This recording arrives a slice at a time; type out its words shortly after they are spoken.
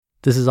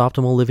This is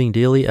Optimal Living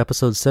Daily,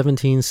 episode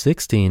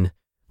 1716.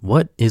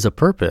 What is a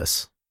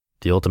purpose?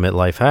 The ultimate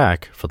life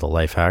hack for the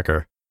life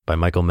hacker, by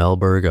Michael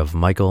Melberg of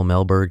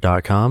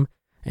michaelmelberg.com.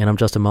 And I'm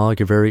Justin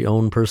Malik, your very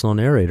own personal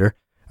narrator.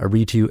 I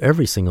read to you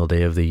every single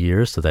day of the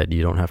year so that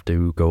you don't have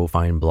to go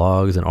find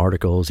blogs and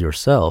articles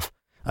yourself.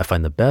 I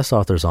find the best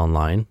authors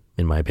online,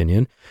 in my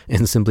opinion,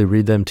 and simply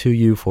read them to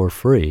you for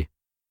free.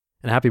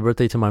 And happy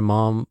birthday to my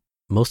mom.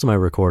 Most of my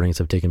recordings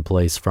have taken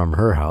place from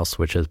her house,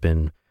 which has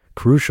been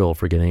crucial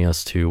for getting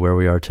us to where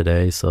we are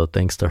today. So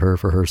thanks to her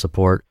for her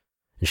support.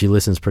 And she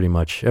listens pretty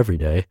much every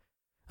day.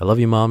 I love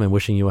you, Mom, and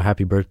wishing you a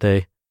happy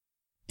birthday.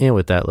 And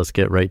with that, let's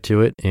get right to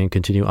it and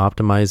continue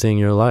optimizing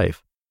your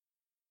life.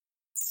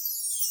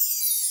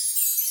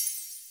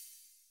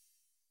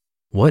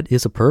 What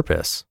is a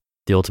purpose?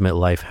 The ultimate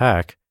life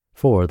hack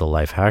for the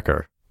life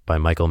hacker, by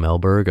Michael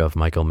Melberg of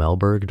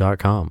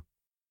michaelmelberg.com.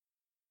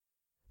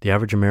 The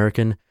average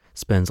American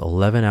spends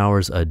 11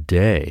 hours a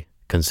day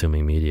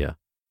consuming media.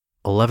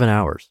 11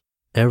 hours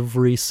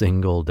every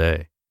single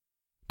day.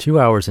 2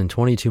 hours and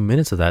 22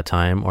 minutes of that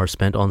time are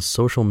spent on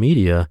social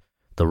media.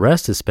 The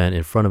rest is spent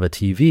in front of a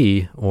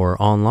TV or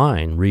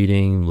online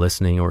reading,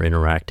 listening, or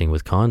interacting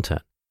with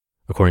content.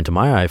 According to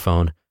my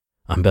iPhone,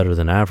 I'm better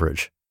than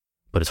average,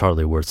 but it's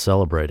hardly worth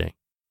celebrating.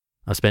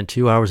 I spent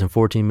 2 hours and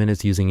 14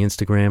 minutes using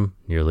Instagram,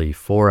 nearly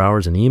 4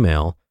 hours in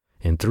email,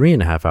 and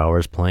 3.5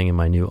 hours playing in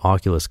my new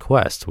Oculus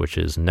Quest, which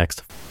is next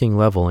f***ing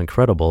level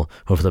incredible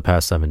over the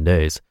past 7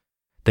 days.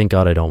 Thank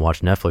God I don't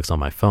watch Netflix on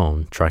my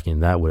phone.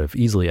 Tracking that would have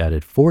easily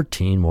added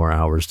 14 more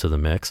hours to the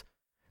mix.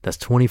 That's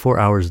 24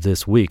 hours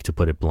this week, to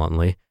put it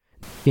bluntly,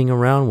 f***ing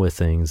around with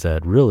things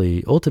that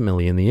really,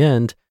 ultimately in the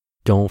end,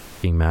 don't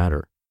f***ing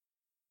matter.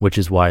 Which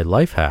is why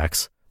life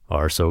hacks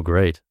are so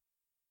great.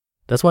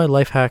 That's why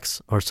life hacks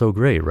are so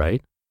great,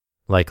 right?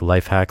 Like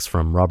life hacks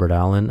from Robert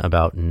Allen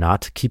about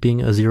not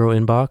keeping a zero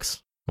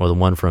inbox, or the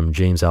one from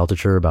James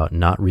Altucher about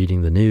not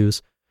reading the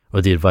news,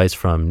 or the advice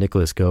from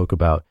Nicholas Goke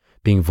about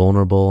being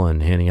vulnerable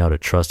and handing out a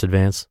trust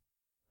advance.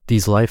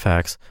 These life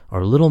hacks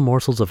are little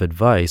morsels of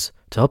advice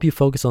to help you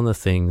focus on the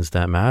things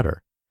that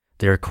matter.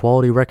 They are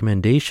quality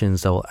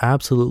recommendations that will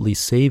absolutely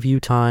save you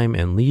time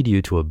and lead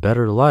you to a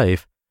better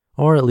life,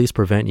 or at least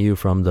prevent you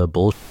from the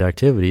bullshit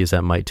activities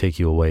that might take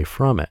you away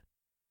from it.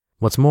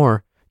 What's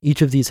more,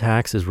 each of these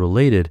hacks is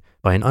related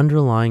by an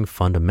underlying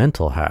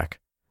fundamental hack,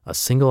 a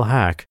single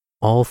hack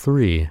all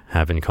three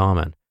have in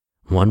common.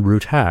 One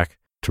root hack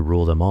to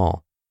rule them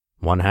all.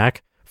 One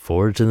hack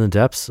forged in the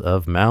depths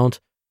of I'll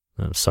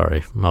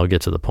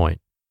get to the point.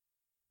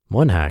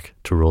 One hack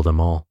to rule them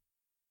all.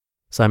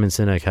 Simon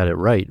Sinek had it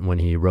right when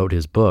he wrote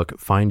his book,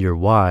 Find Your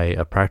Why,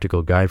 a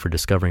practical guide for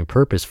discovering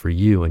purpose for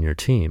you and your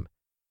team.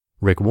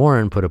 Rick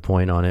Warren put a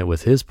point on it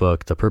with his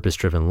book, The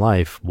Purpose-Driven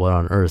Life, What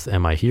on Earth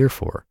Am I Here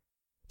For?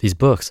 These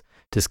books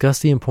discuss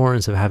the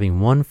importance of having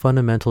one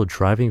fundamental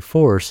driving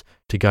force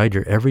to guide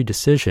your every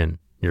decision,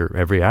 your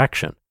every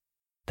action.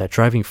 That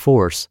driving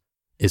force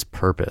is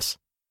purpose.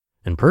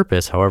 And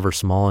purpose, however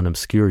small and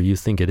obscure you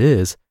think it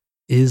is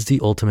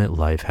the ultimate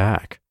life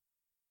hack.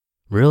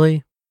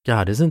 Really?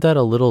 God, isn't that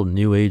a little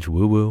new age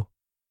woo-woo?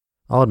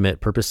 I'll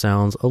admit purpose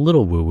sounds a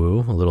little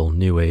woo-woo, a little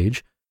new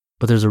age,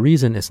 but there's a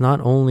reason it's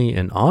not only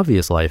an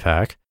obvious life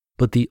hack,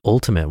 but the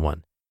ultimate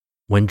one.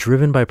 When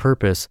driven by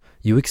purpose,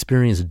 you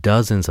experience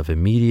dozens of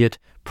immediate,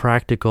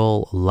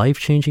 practical,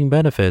 life-changing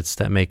benefits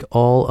that make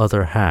all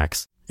other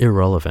hacks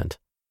irrelevant.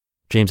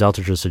 James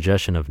Altucher's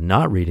suggestion of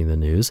not reading the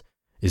news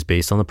is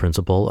based on the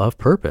principle of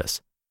purpose.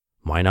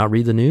 Why not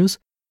read the news?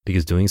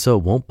 Because doing so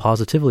won't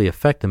positively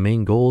affect the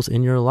main goals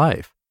in your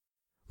life.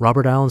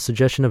 Robert Allen's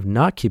suggestion of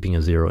not keeping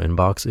a zero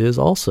inbox is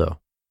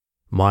also.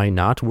 Why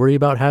not worry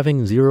about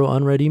having zero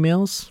unread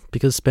emails?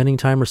 Because spending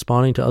time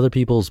responding to other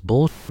people's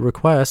bullshit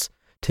requests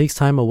takes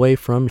time away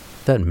from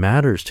that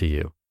matters to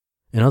you.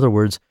 In other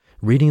words,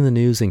 reading the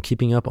news and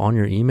keeping up on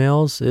your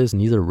emails is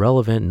neither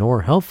relevant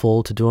nor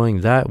helpful to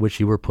doing that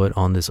which you were put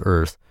on this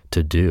earth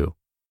to do.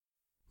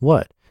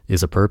 What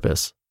is a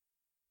purpose?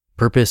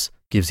 Purpose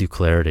gives you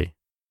clarity.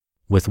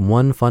 With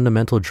one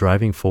fundamental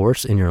driving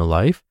force in your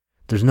life,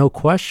 there's no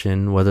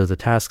question whether the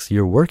tasks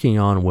you're working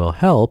on will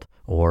help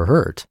or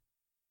hurt.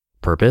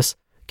 Purpose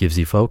gives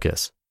you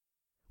focus.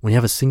 When you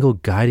have a single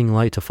guiding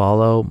light to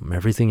follow,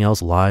 everything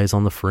else lies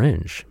on the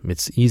fringe.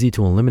 It's easy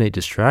to eliminate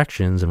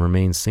distractions and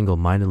remain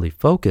single-mindedly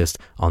focused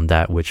on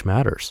that which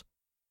matters.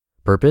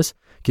 Purpose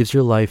gives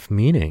your life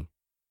meaning.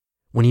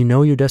 When you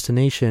know your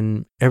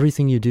destination,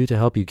 everything you do to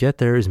help you get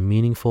there is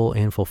meaningful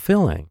and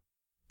fulfilling.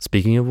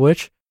 Speaking of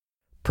which,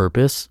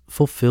 purpose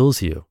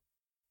fulfills you.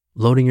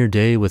 Loading your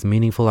day with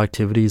meaningful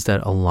activities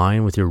that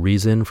align with your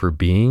reason for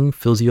being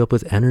fills you up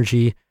with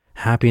energy,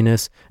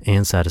 happiness,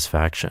 and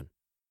satisfaction.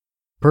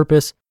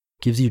 Purpose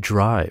gives you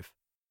drive.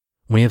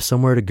 When you have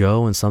somewhere to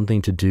go and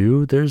something to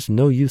do, there's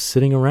no use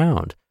sitting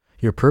around.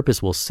 Your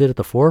purpose will sit at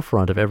the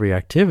forefront of every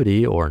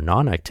activity or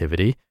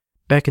non-activity,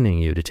 beckoning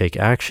you to take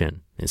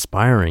action,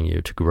 inspiring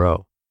you to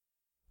grow.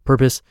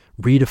 Purpose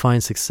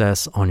redefines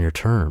success on your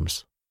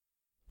terms.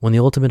 When the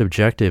ultimate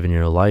objective in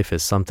your life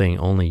is something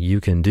only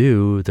you can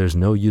do, there's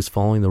no use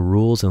following the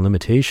rules and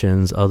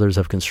limitations others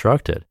have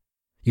constructed.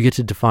 You get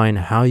to define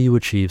how you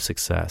achieve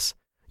success.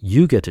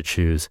 You get to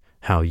choose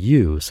how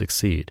you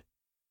succeed.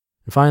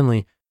 And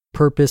finally,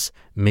 purpose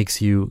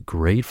makes you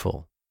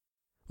grateful.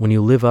 When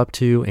you live up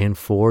to and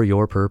for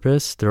your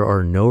purpose, there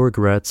are no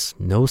regrets,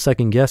 no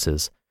second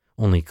guesses,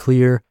 only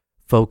clear,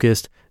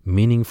 focused,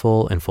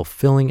 meaningful, and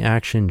fulfilling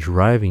action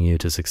driving you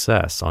to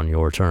success on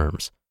your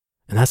terms.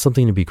 And that's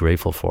something to be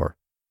grateful for.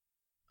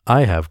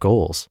 I have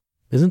goals.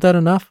 Isn't that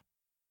enough?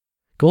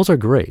 Goals are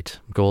great.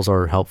 Goals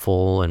are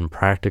helpful and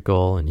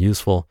practical and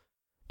useful.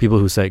 People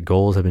who set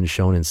goals have been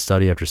shown in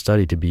study after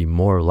study to be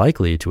more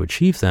likely to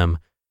achieve them.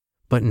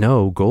 But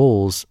no,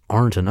 goals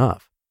aren't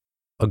enough.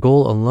 A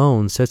goal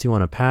alone sets you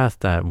on a path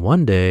that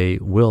one day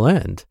will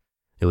end.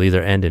 It'll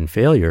either end in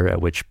failure,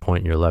 at which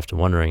point you're left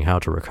wondering how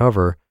to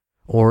recover,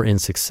 or in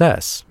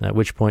success, at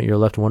which point you're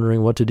left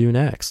wondering what to do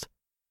next.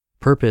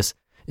 Purpose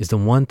is the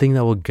one thing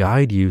that will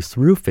guide you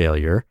through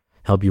failure,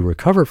 help you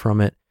recover from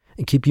it,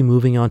 and keep you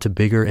moving on to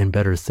bigger and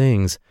better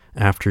things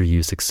after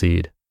you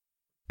succeed.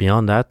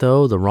 Beyond that,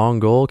 though, the wrong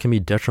goal can be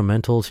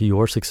detrimental to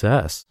your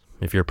success.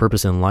 If your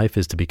purpose in life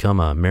is to become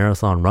a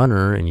marathon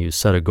runner and you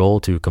set a goal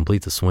to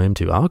complete the swim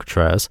to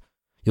Alcatraz,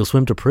 you'll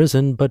swim to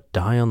prison but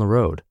die on the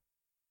road.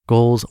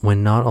 Goals,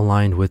 when not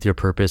aligned with your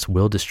purpose,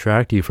 will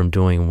distract you from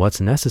doing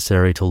what's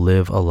necessary to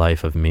live a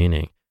life of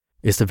meaning.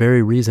 It's the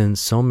very reason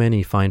so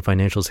many find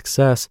financial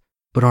success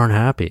but aren't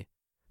happy.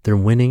 They're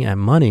winning at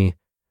money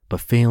but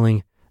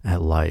failing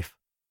at life.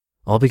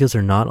 All because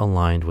they're not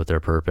aligned with their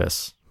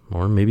purpose,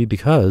 or maybe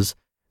because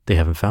they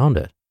haven't found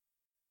it.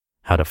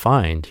 How to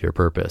find your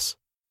purpose.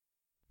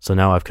 So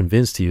now I've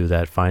convinced you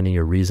that finding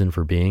your reason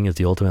for being is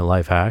the ultimate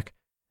life hack.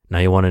 Now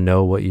you want to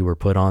know what you were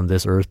put on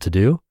this earth to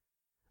do?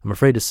 I'm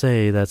afraid to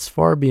say that's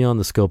far beyond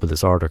the scope of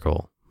this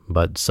article,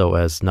 but so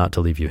as not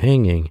to leave you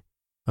hanging,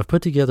 I've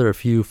put together a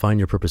few Find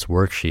Your Purpose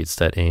worksheets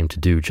that aim to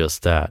do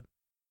just that.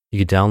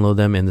 You can download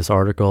them in this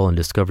article and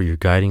discover your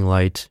guiding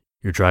light,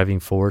 your driving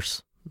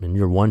force, and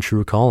your one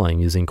true calling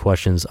using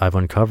questions I've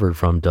uncovered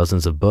from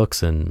dozens of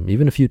books and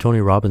even a few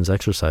Tony Robbins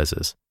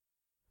exercises.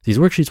 These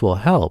worksheets will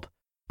help,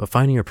 but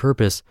finding your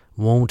purpose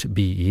won't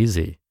be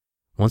easy.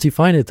 Once you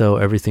find it, though,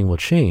 everything will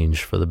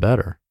change for the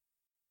better.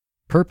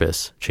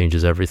 Purpose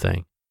changes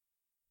everything.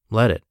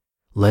 Let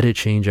it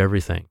change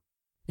everything.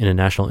 In a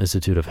National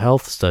Institute of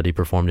Health study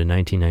performed in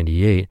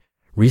 1998,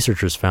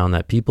 researchers found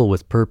that people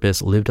with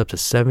purpose lived up to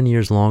 7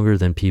 years longer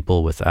than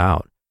people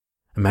without.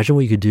 Imagine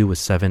what you could do with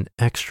 7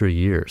 extra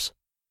years.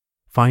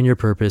 Find your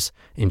purpose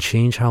and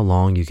change how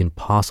long you can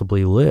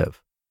possibly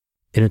live.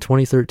 In a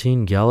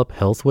 2013 Gallup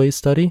Healthways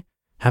study,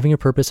 having a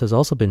purpose has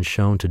also been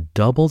shown to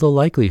double the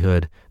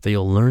likelihood that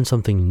you'll learn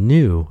something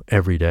new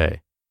every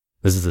day.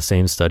 This is the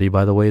same study,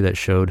 by the way, that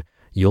showed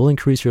you'll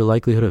increase your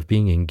likelihood of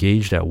being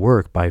engaged at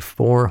work by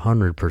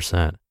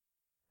 400%.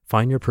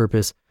 Find your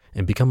purpose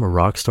and become a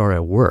rock star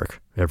at work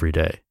every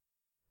day.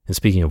 And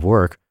speaking of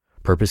work,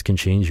 purpose can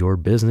change your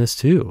business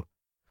too.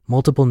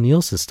 Multiple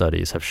Nielsen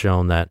studies have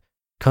shown that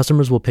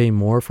customers will pay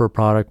more for a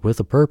product with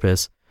a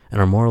purpose and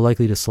are more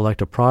likely to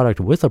select a product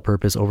with a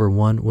purpose over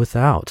one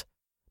without.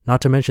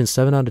 Not to mention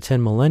 7 out of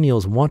 10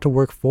 millennials want to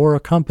work for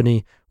a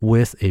company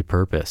with a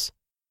purpose.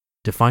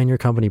 Define your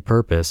company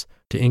purpose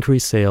to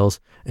increase sales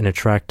and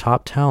attract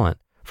top talent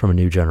from a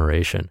new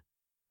generation.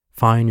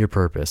 Find your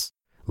purpose.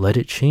 Let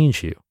it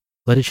change you.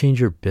 Let it change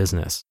your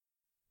business.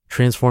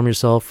 Transform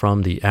yourself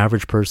from the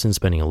average person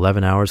spending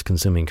 11 hours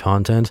consuming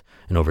content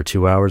and over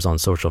 2 hours on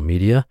social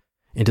media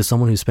into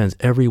someone who spends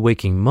every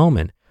waking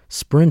moment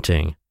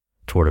sprinting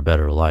toward a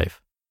better life.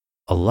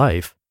 A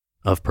life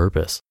of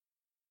purpose.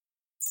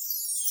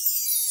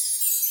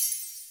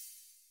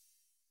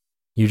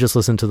 You just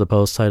listened to the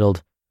post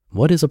titled,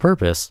 "What is a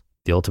Purpose?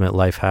 The Ultimate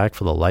Life Hack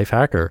for the Life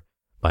Hacker"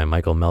 by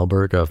Michael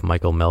Melberg of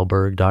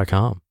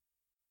michaelmelberg.com.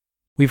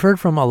 We've heard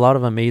from a lot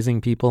of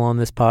amazing people on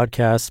this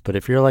podcast, but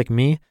if you're like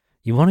me,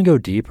 you want to go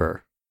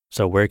deeper.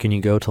 So where can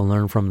you go to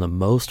learn from the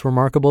most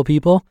remarkable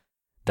people?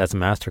 That's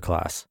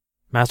Masterclass.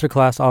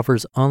 Masterclass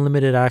offers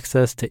unlimited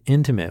access to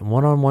intimate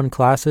one-on-one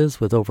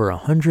classes with over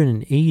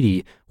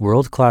 180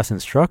 world-class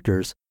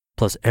instructors,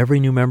 plus every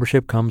new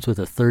membership comes with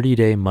a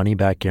 30-day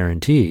money-back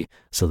guarantee,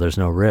 so there's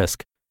no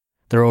risk.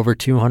 There are over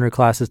 200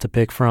 classes to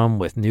pick from,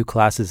 with new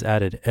classes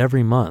added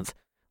every month,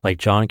 like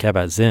Jon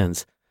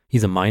Kabat-Zinn's.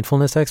 He's a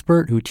mindfulness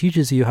expert who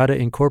teaches you how to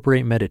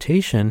incorporate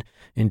meditation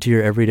into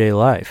your everyday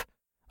life.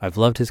 I've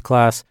loved his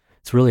class.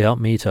 It's really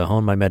helped me to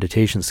hone my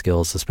meditation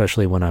skills,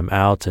 especially when I'm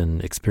out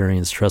and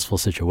experience stressful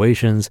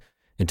situations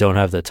and don't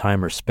have the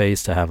time or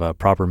space to have a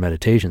proper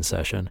meditation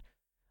session.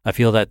 I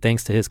feel that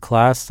thanks to his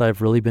class,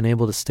 I've really been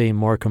able to stay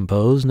more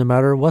composed no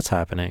matter what's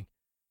happening.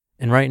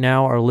 And right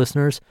now, our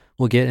listeners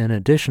will get an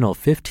additional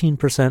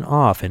 15%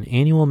 off an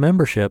annual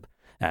membership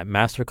at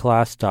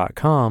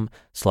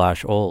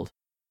masterclass.com/old.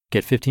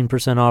 Get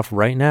 15% off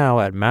right now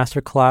at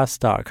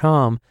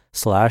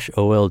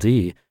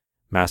masterclass.com/OLD,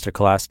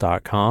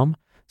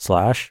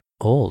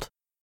 masterclass.com/old.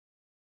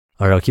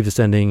 All right, I'll keep this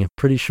ending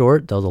pretty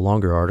short. That was a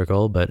longer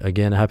article, but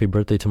again, happy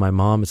birthday to my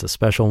mom. It's a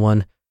special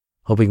one.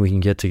 Hoping we can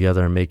get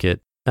together and make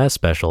it as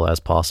special as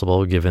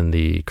possible given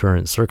the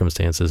current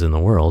circumstances in the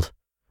world.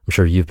 I'm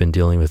sure you've been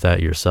dealing with that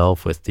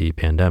yourself with the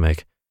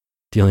pandemic.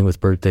 Dealing with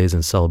birthdays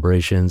and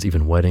celebrations,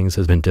 even weddings,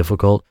 has been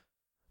difficult,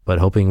 but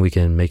hoping we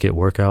can make it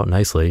work out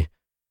nicely.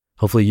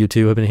 Hopefully you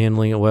too have been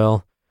handling it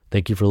well.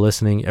 Thank you for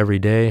listening every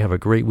day. Have a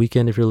great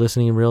weekend if you're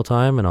listening in real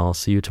time, and I'll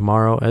see you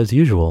tomorrow as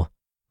usual,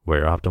 where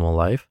your optimal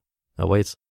life awaits.